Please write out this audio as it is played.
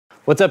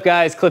What's up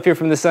guys, Cliff here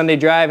from the Sunday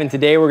Drive, and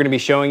today we're going to be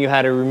showing you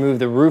how to remove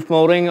the roof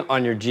molding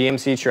on your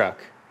GMC truck.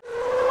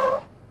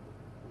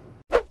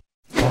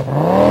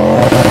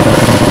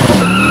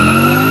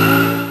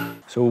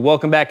 So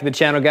welcome back to the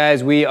channel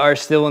guys. We are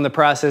still in the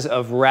process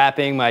of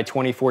wrapping my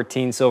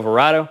 2014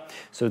 Silverado.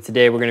 So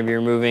today we're going to be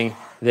removing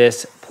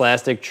this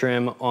plastic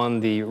trim on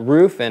the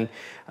roof, and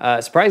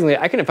surprisingly,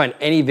 I couldn't find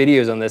any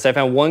videos on this. I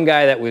found one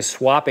guy that was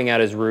swapping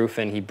out his roof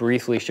and he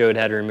briefly showed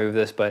how to remove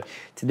this, but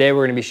today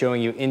we're gonna be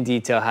showing you in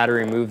detail how to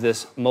remove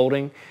this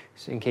molding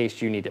in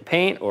case you need to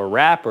paint or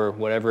wrap or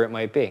whatever it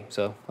might be.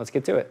 So let's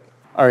get to it.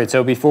 All right,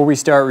 so before we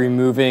start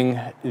removing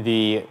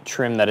the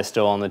trim that is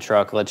still on the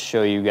truck, let's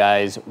show you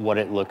guys what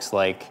it looks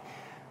like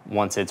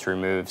once it's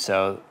removed.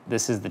 So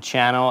this is the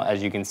channel.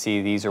 As you can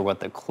see, these are what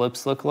the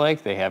clips look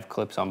like. They have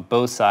clips on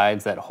both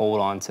sides that hold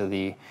onto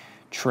the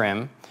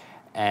trim.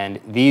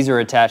 And these are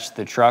attached to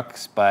the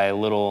trucks by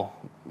little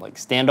like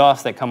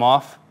standoffs that come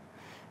off.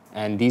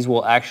 And these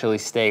will actually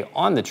stay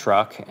on the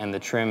truck, and the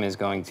trim is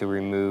going to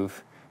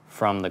remove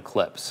from the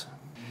clips.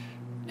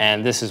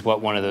 And this is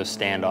what one of those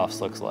standoffs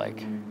looks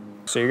like.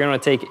 So you're gonna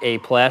take a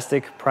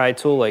plastic pry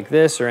tool like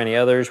this or any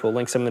others, we'll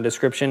link some in the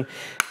description,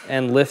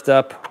 and lift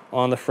up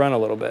on the front a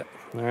little bit,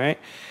 all right?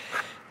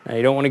 Now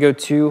you don't wanna go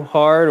too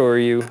hard or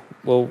you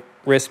will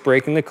risk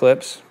breaking the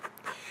clips.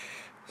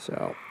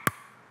 So,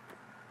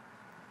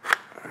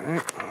 all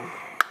right.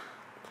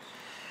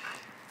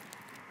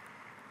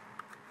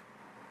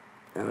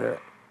 And there.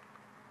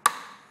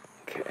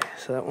 Okay,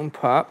 so that one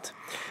popped.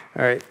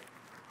 All right,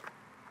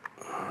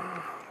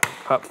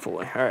 popped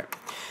fully, all right.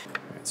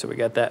 So we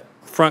got that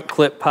front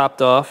clip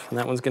popped off, and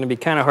that one's gonna be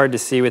kind of hard to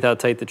see with how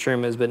tight the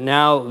trim is, but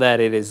now that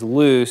it is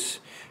loose,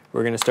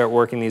 we're gonna start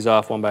working these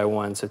off one by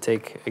one. So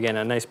take, again,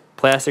 a nice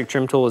plastic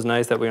trim tool is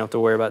nice that we don't have to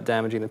worry about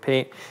damaging the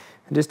paint,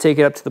 and just take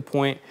it up to the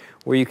point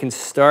where you can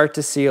start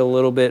to see a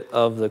little bit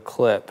of the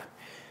clip.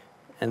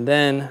 And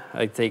then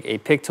I take a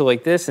pick tool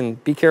like this,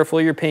 and be careful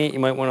of your paint. You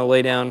might wanna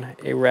lay down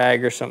a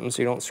rag or something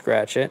so you don't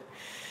scratch it.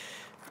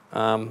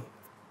 And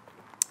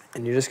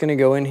you're just gonna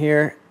go in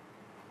here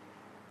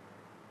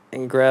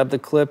and grab the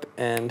clip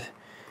and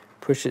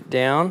push it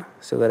down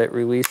so that it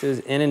releases,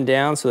 in and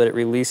down so that it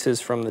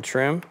releases from the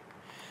trim.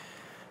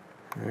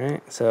 All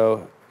right,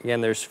 so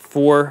again, there's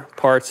 4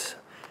 parts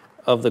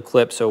of the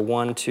clip. So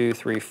 1, 2,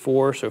 3,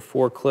 4, so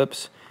 4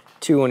 clips,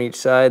 2 on each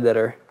side that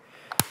are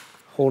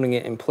holding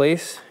it in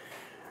place.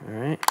 All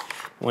right,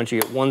 once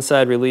you get one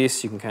side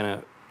released, you can kind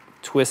of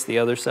twist the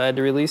other side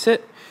to release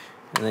it.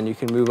 And then you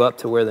can move up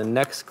to where the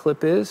next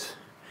clip is.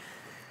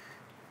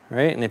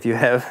 Right, and if you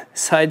have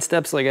side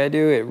steps like I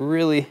do, it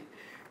really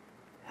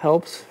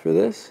helps for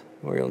this,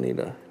 or you'll need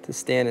to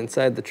stand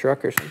inside the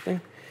truck or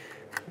something.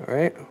 All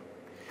right,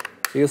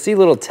 so you'll see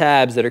little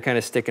tabs that are kind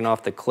of sticking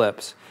off the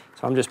clips.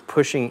 So I'm just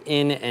pushing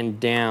in and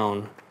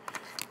down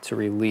to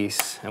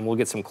release, and we'll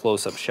get some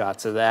close-up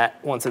shots of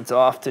that once it's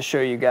off to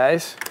show you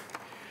guys.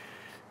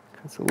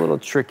 It's a little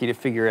tricky to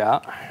figure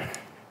out.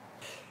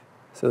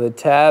 So the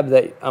tab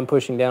that I'm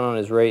pushing down on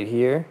is right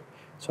here.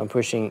 So I'm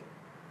pushing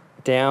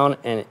down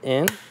and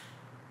in.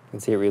 You can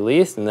see it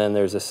released, and then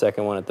there's a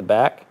second one at the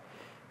back.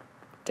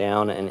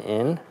 Down and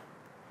in.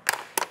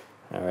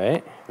 All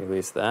right,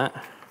 release that.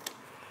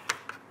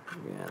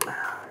 Again,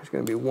 there's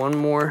gonna be one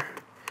more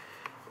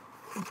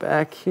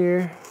back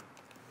here.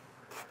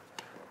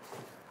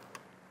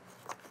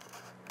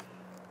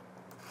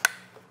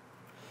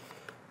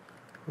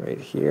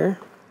 Right here.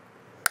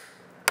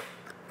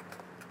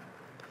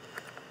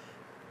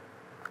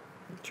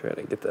 Try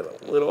to get that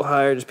a little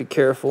higher, just be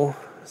careful.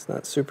 It's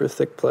not super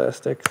thick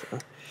plastic. So.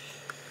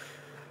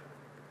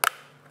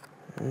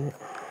 All right.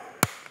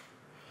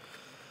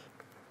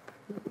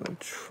 I'm gonna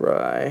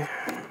try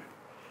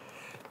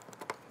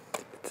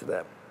to get to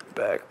that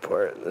back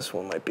part. This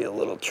one might be a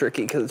little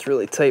tricky because it's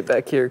really tight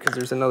back here because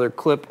there's another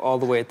clip all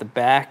the way at the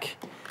back.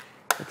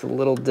 It's a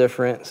little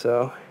different,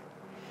 so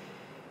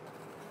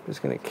I'm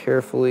just gonna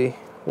carefully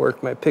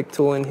work my pick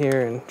tool in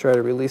here and try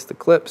to release the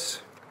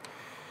clips.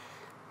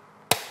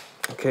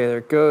 Okay, there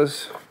it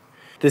goes.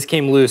 This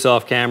came loose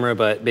off camera,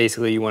 but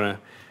basically you wanna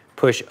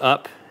push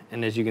up,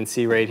 and as you can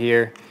see right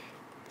here,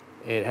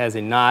 it has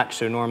a notch,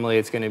 so normally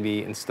it's gonna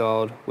be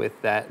installed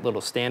with that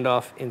little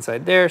standoff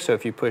inside there, so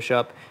if you push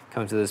up, it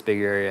comes to this big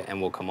area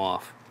and will come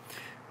off.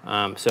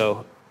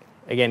 So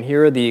again,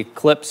 here are the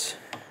clips.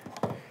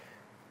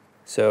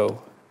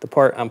 So the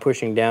part I'm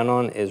pushing down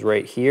on is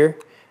right here,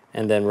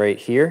 and then right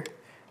here,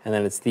 and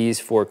then it's these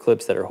 4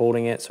 clips that are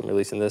holding it, so I'm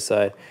releasing this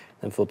side,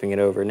 then flipping it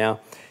over. Now,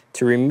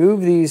 to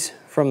remove these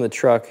from the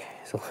truck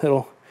is a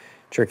little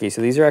tricky.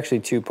 So these are actually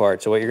 2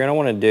 parts. So what you're gonna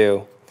wanna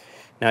do,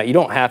 now you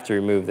don't have to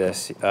remove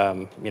this.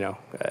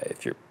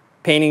 If you're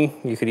painting,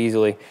 you could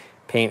easily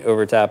paint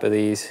over top of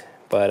these,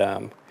 but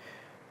I'm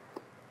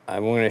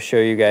gonna show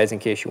you guys in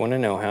case you wanna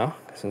know how,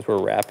 since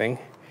we're wrapping.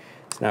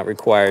 It's not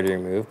required to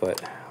remove,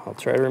 but I'll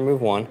try to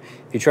remove one.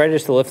 If you try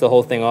just to lift the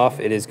whole thing off,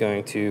 it is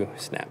going to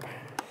snap.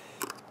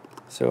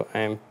 So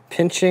I'm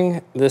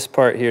pinching this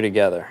part here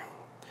together.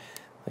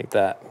 like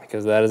that,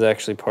 because that is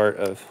actually part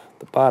of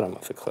the bottom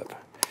of the clip.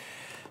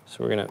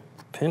 So we're gonna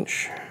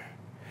pinch.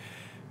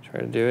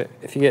 Try to do it.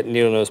 If you get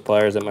needle nose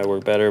pliers, that might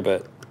work better,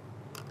 but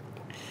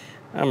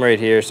I'm right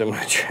here, so I'm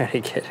gonna try to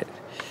get it.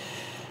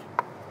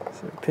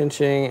 So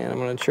pinching, and I'm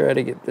gonna try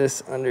to get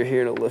this under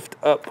here to lift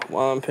up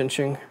while I'm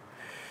pinching.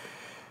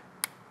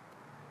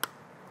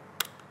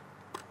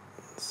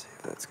 Let's see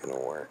if that's gonna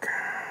work.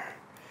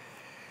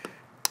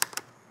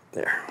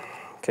 There.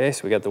 Okay,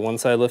 so we got the one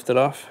side lifted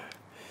off.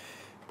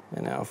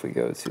 And now if we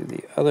go to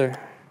the other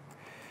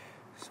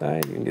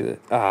side, you can do the,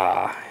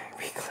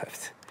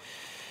 re-clipped.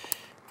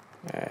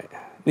 All right,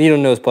 needle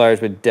nose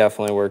pliers would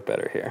definitely work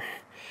better here.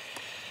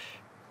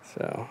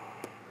 So,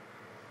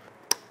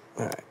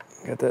 all right,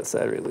 got that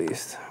side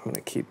released. I'm gonna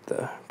keep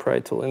the pry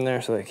tool in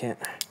there so I can't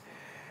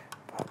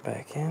pop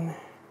back in.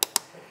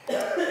 I'm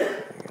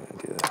gonna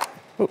do that.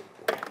 Oh,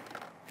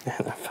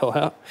 and that fell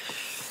out.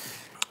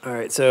 All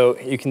right, so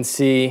you can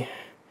see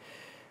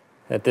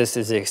that this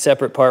is a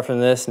separate part from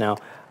this. Now,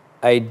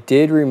 I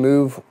did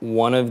remove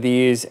one of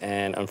these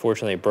and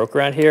unfortunately it broke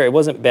around here. It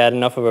wasn't bad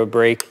enough of a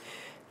break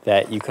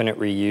that you couldn't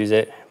reuse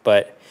it,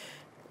 but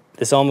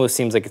this almost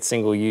seems like it's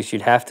single use.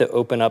 You'd have to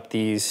open up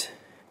these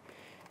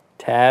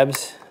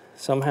tabs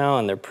somehow,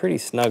 and they're pretty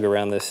snug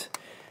around this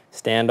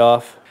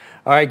standoff.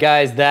 All right,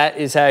 guys, that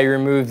is how you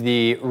remove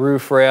the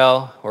roof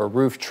rail or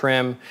roof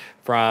trim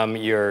from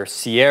your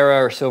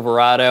Sierra or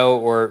Silverado,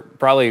 or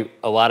probably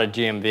a lot of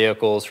GM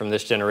vehicles from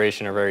this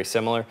generation are very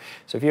similar.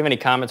 So if you have any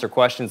comments or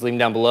questions, leave them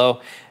down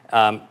below.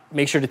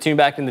 Make sure to tune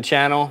back in the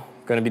channel.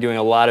 Going to be doing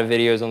a lot of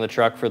videos on the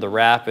truck for the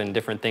wrap and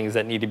different things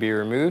that need to be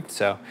removed.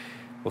 So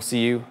we'll see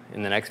you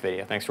in the next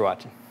video. Thanks for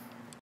watching.